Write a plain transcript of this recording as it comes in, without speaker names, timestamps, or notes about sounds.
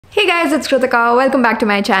Hey guys, it's Kritika. Welcome back to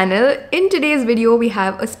my channel. In today's video, we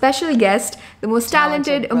have a special guest, the most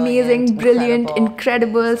talented, amazing, brilliant,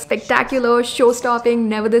 incredible, spectacular, show-stopping,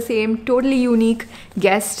 never the same, totally unique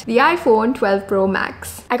guest, the iPhone 12 Pro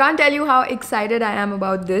Max. I can't tell you how excited I am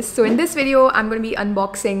about this. So in this video, I'm going to be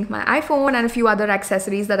unboxing my iPhone and a few other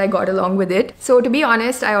accessories that I got along with it. So to be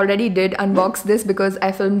honest, I already did unbox this because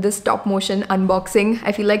I filmed this stop motion unboxing.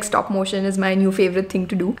 I feel like stop motion is my new favorite thing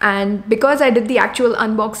to do. And because I did the actual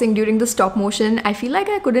unboxing during the stop motion, I feel like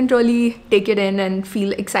I couldn't really take it in and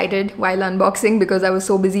feel excited while unboxing because I was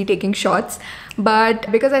so busy taking shots.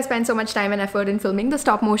 But because I spent so much time and effort in filming the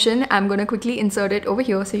stop motion, I'm gonna quickly insert it over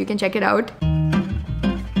here so you can check it out.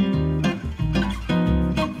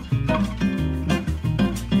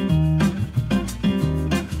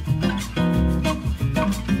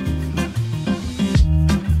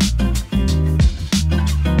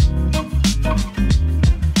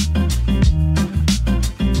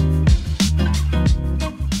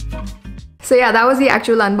 So yeah, that was the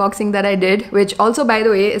actual unboxing that I did, which also, by the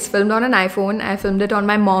way, is filmed on an iPhone. I filmed it on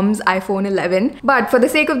my mom's iPhone 11. But for the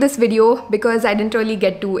sake of this video, because I didn't really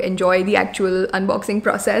get to enjoy the actual unboxing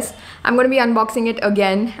process, I'm going to be unboxing it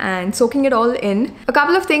again and soaking it all in. A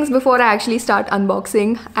couple of things before I actually start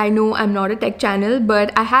unboxing. I know I'm not a tech channel,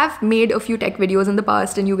 but I have made a few tech videos in the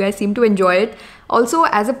past and you guys seem to enjoy it. Also,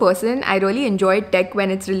 as a person, I really enjoy tech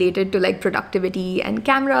when it's related to like productivity and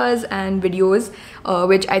cameras and videos,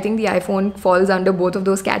 which I think the iPhone falls under both of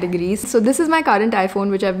those categories. So this is my current iPhone,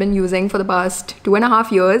 which I've been using for the past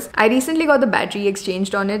 2.5 years. I recently got the battery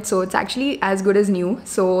exchanged on it, so it's actually as good as new.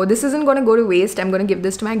 So this isn't going to go to waste. I'm going to give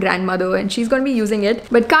this to my grandmother and she's going to be using it.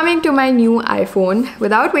 But coming to my new iPhone,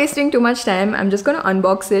 without wasting too much time, I'm just going to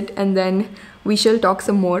unbox it and then we shall talk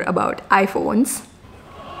some more about iPhones.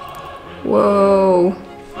 Whoa,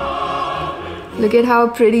 look at how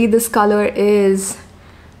pretty this color is.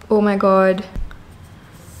 Oh my god.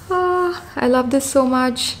 I love this so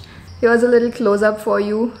much. Here's a little close-up for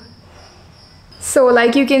you. So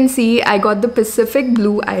like you can see, I got the Pacific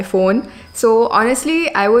Blue iPhone. So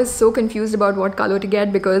honestly, I was so confused about what color to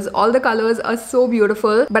get because all the colors are so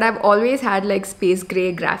beautiful, but I've always had like space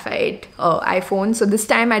gray graphite iPhone. So this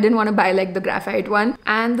time I didn't want to buy like the graphite one.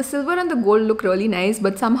 And the silver and the gold look really nice,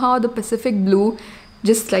 but somehow the Pacific Blue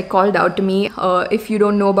just like called out to me. If you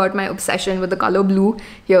don't know about my obsession with the color blue,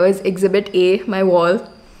 here is Exhibit A, my wall.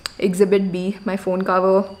 Exhibit B, my phone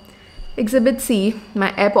cover. Exhibit C,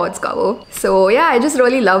 my AirPods cover. So yeah, I just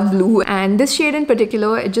really love blue, and this shade in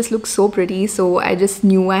particular, it just looks so pretty, so I just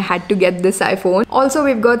knew I had to get this iPhone. Also,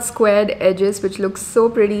 we've got squared edges, which looks so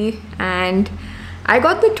pretty, and I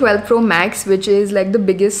got the 12 Pro Max, which is like the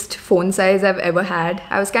biggest phone size I've ever had.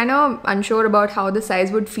 I was kind of unsure about how the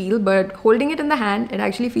size would feel, but holding it in the hand, it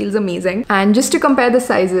actually feels amazing. And just to compare the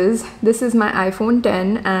sizes, this is my iPhone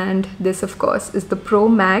 10 and this of course is the Pro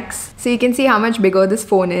Max. So you can see how much bigger this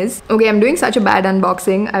phone is. Okay, I'm doing such a bad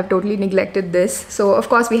unboxing. I've totally neglected this. So of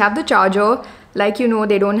course we have the charger. Like you know,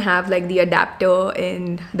 they don't have like the adapter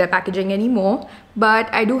in their packaging anymore, but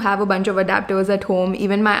I do have a bunch of adapters at home.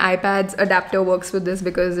 Even my iPad's adapter works with this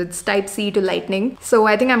because it's Type-C to Lightning. So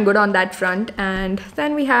I think I'm good on that front. And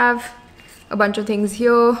then we have a bunch of things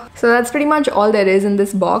here. So that's pretty much all there is in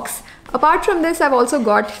this box. Apart from this, I've also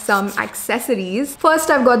got some accessories. First,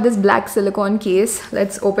 I've got this black silicone case.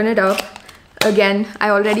 Let's open it up. Again,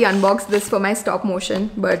 I already unboxed this for my stop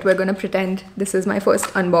motion, but we're gonna pretend this is my first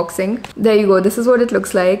unboxing. There you go, this is what it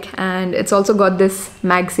looks like, and it's also got this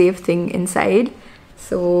Magsafe thing inside.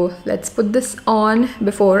 So let's put this on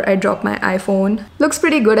before I drop my iPhone. Looks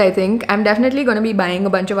pretty good, I think. I'm definitely gonna be buying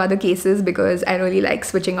a bunch of other cases because I really like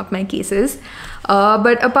switching up my cases.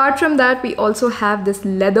 But apart from that, we also have this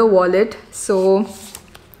leather wallet. So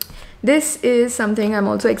this is something I'm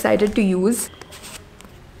also excited to use.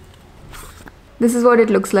 This is what it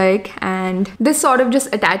looks like, and this sort of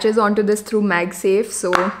just attaches onto this through Magsafe,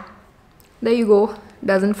 so there you go,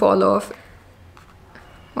 doesn't fall off.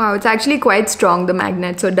 Wow, it's actually quite strong, the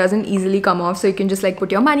magnet, so it doesn't easily come off, so you can just like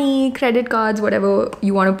put your money, credit cards, whatever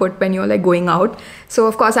you want to put when you're like going out. So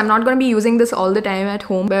of course I'm not going to be using this all the time at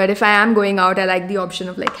home, but if I am going out, I like the option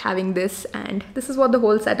of like having this, and this is what the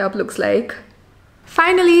whole setup looks like.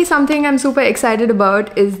 Finally, something I'm super excited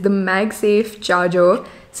about is the Magsafe charger.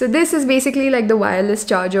 So this is basically like the wireless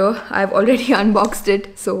charger. I've already unboxed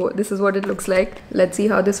it, so this is what it looks like. Let's see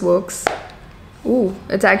how this works. Ooh,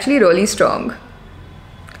 it's actually really strong.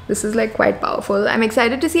 This is like quite powerful. I'm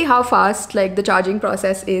excited to see how fast like the charging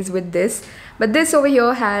process is with this. But this over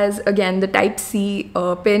here has again the Type-C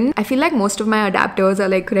pin. I feel like most of my adapters are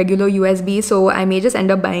like regular USB, so I may just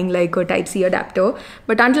end up buying like a Type-C adapter.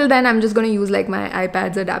 But until then, I'm just gonna use like my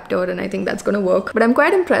iPad's adapter, and I think that's gonna work. But I'm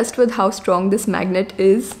quite impressed with how strong this magnet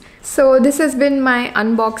is. So this has been my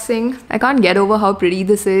unboxing. I can't get over how pretty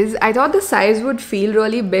this is. I thought the size would feel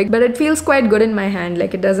really big, but it feels quite good in my hand.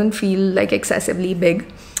 Like it doesn't feel like excessively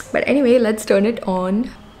big. But anyway, let's turn it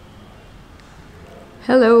on.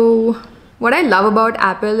 Hello. What I love about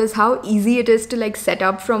Apple is how easy it is to like set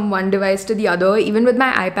up from one device to the other. Even with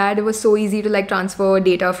my iPad, it was so easy to like transfer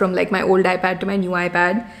data from like my old iPad to my new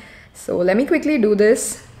iPad. So let me quickly do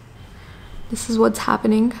this. This is what's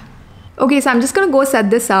happening. Okay, so I'm just gonna go set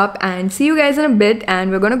this up and see you guys in a bit,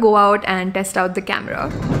 and we're gonna go out and test out the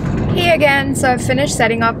camera. Hey again, so I finished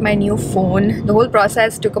setting up my new phone. The whole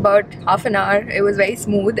process took about half an hour. It was very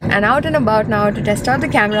smooth. And out and about now to test out the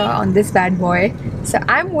camera on this bad boy. So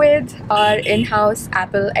I'm with our in-house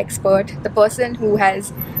Apple expert, the person who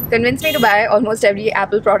has convinced me to buy almost every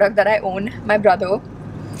Apple product that I own, my brother.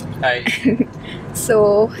 Hi.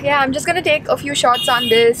 So yeah, I'm just gonna take a few shots on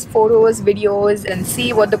this, photos, videos, and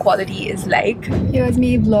see what the quality is like. Here's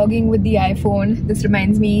me vlogging with the iPhone. This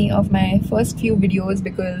reminds me of my first few videos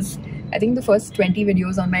because I think the first 20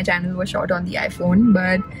 videos on my channel were shot on the iPhone.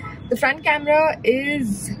 But the front camera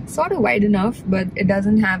is sort of wide enough, but it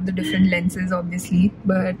doesn't have the different lenses obviously.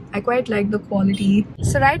 But I quite like the quality.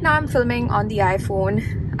 So right now I'm filming on the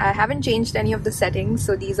iPhone. I haven't changed any of the settings,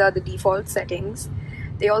 so these are the default settings.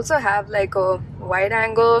 They also have like a wide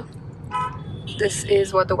angle. This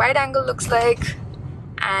is what the wide angle looks like,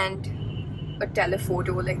 and a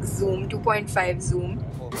telephoto, like zoom, 2.5 zoom.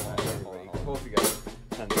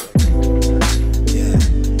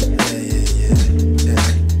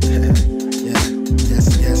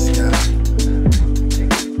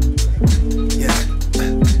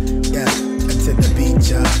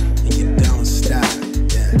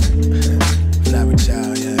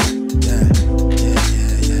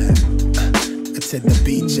 To the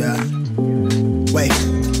beach, wait,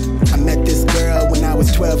 I met this girl when I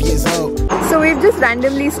was 12 years old. So we've just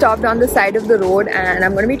randomly stopped on the side of the road, and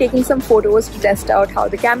I'm going to be taking some photos to test out how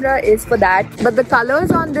the camera is for that. But the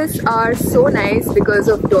colors on this are so nice because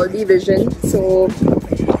of Dolby Vision. So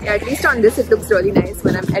yeah, at least on this it looks really nice.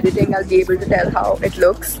 When I'm editing, I'll be able to tell how it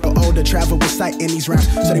looks. Older travel with sight in these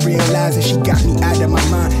rounds, so they realize that she got me out of my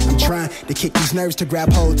mind. I'm trying to kick these nerves to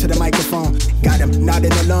grab hold to the microphone. Got him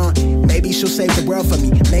nodding along. Maybe she'll save the world for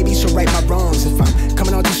me. Maybe she'll right my wrongs if I'm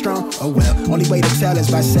coming on too strong. Oh well, only way to tell is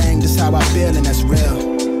by saying this how I feel, and that's real.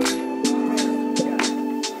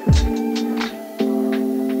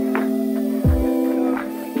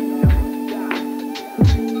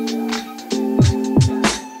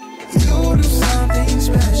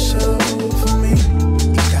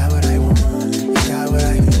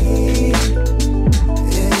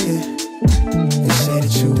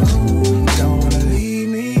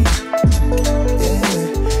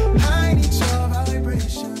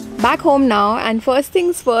 Back home now, and first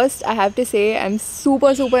things first, I have to say I'm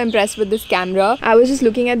super impressed with this camera. I was just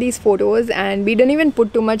looking at these photos and we didn't even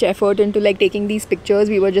put too much effort into like taking these pictures.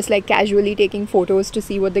 We were just like casually taking photos to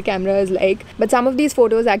see what the camera is like. But some of these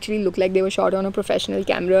photos actually look like they were shot on a professional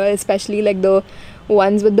camera, especially like the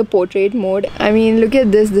ones with the portrait mode. I mean, look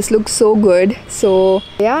at this looks so good. So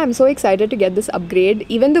yeah, I'm so excited to get this upgrade.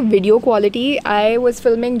 Even the video quality, I was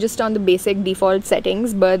filming just on the basic default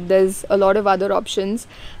settings, but there's a lot of other options.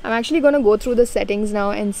 I'm actually going to go through the settings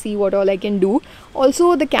now and see what all I can do.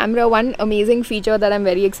 Also, the camera, one amazing feature that I'm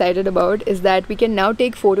very excited about is that we can now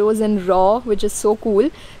take photos in RAW, which is so cool.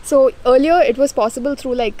 So earlier it was possible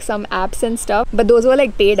through like some apps and stuff, but those were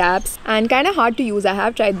like paid apps and kind of hard to use. I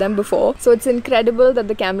have tried them before. So it's incredible that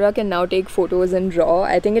the camera can now take photos in RAW.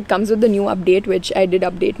 I think it comes with the new update, which I did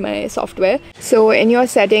update my software. So in your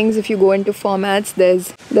settings, if you go into formats,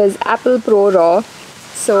 there's Apple Pro RAW.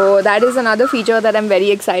 So that is another feature that I'm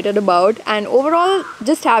very excited about. And overall,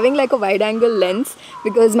 just having like a wide angle lens,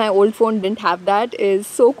 because my old phone didn't have that, is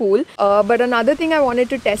so cool. But another thing I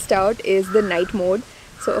wanted to test out is the night mode.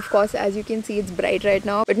 So of course, as you can see, it's bright right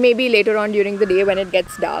now, but maybe later on during the day when it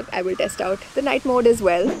gets dark, I will test out the night mode as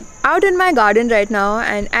well. Out in my garden right now,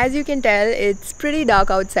 and as you can tell, it's pretty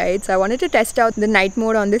dark outside. So I wanted to test out the night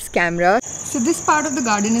mode on this camera. So this part of the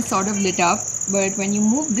garden is sort of lit up, but when you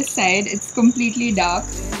move this side, it's completely dark.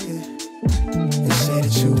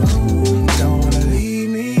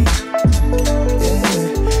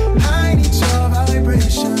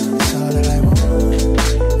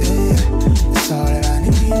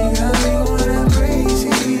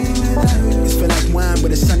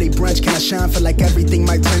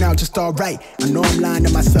 alright. I know I'm lying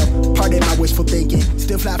to myself, pardon my wishful thinking.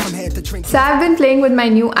 Still fly from head to drink. So I've been playing with my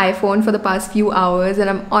new iPhone for the past few hours and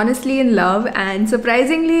I'm honestly in love, and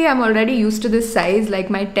surprisingly I'm already used to this size. Like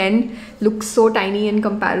my 10 looks so tiny in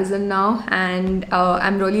comparison now, and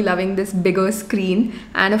I'm really loving this bigger screen,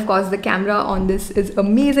 and of course the camera on this is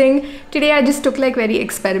amazing. Today I just took like very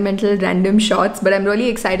experimental random shots, but I'm really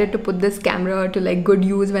excited to put this camera to like good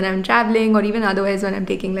use when I'm traveling or even otherwise when I'm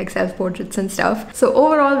taking like self-portraits and stuff. So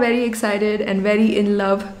overall very excited and very in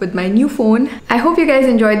love with my new phone. I hope you guys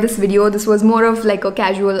enjoyed this video. This was more of like a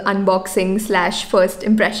casual unboxing slash first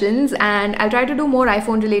impressions, and I'll try to do more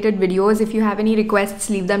iPhone related videos. If you have any requests,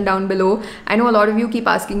 leave them down below. I know a lot of you keep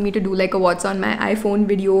asking me to do like a what's on my iPhone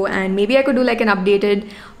video, and maybe I could do like an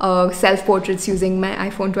updated self-portraits using my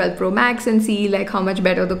iPhone 12 Pro Max and see like how much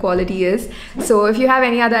better the quality is. So if you have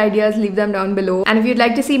any other ideas, leave them down below. And if you'd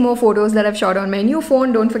like to see more photos that I've shot on my new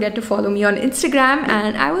phone, don't forget to follow me on Instagram,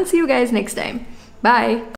 and I will see you guys next time. Bye.